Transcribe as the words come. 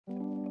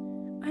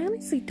I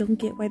honestly don't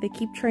get why they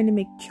keep trying to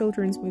make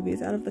children's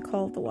movies out of The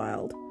Call of the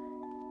Wild.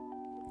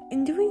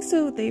 In doing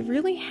so, they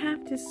really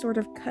have to sort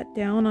of cut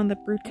down on the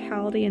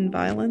brutality and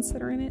violence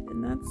that are in it,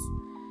 and that's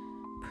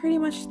pretty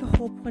much the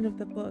whole point of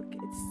the book.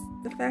 It's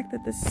the fact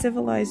that the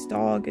civilized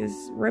dog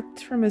is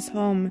ripped from his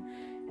home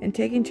and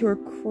taken to a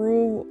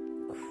cruel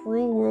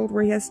world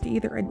where he has to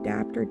either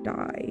adapt or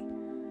die.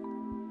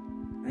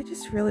 I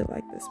just really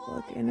like this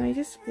book, and I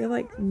just feel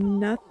like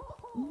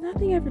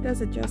nothing ever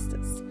does it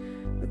justice.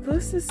 The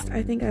closest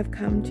I think I've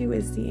come to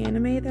is the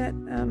anime that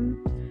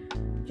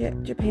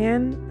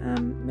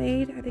Japan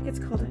made. I think it's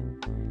called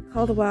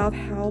The Wild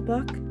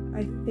Howlbuck,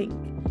 I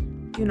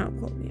think. Do not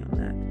quote me on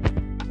that.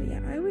 But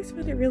yeah, I always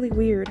find it really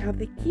weird how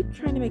they keep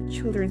trying to make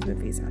children's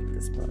movies out of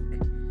this book.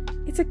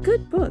 It's a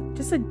good book,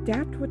 just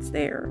adapt what's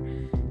there.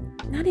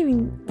 Not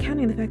even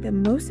counting the fact that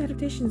most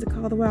adaptations of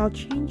Call of the Wild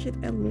change it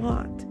a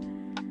lot.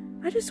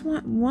 I just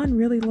want one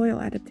really loyal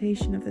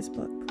adaptation of this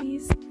book.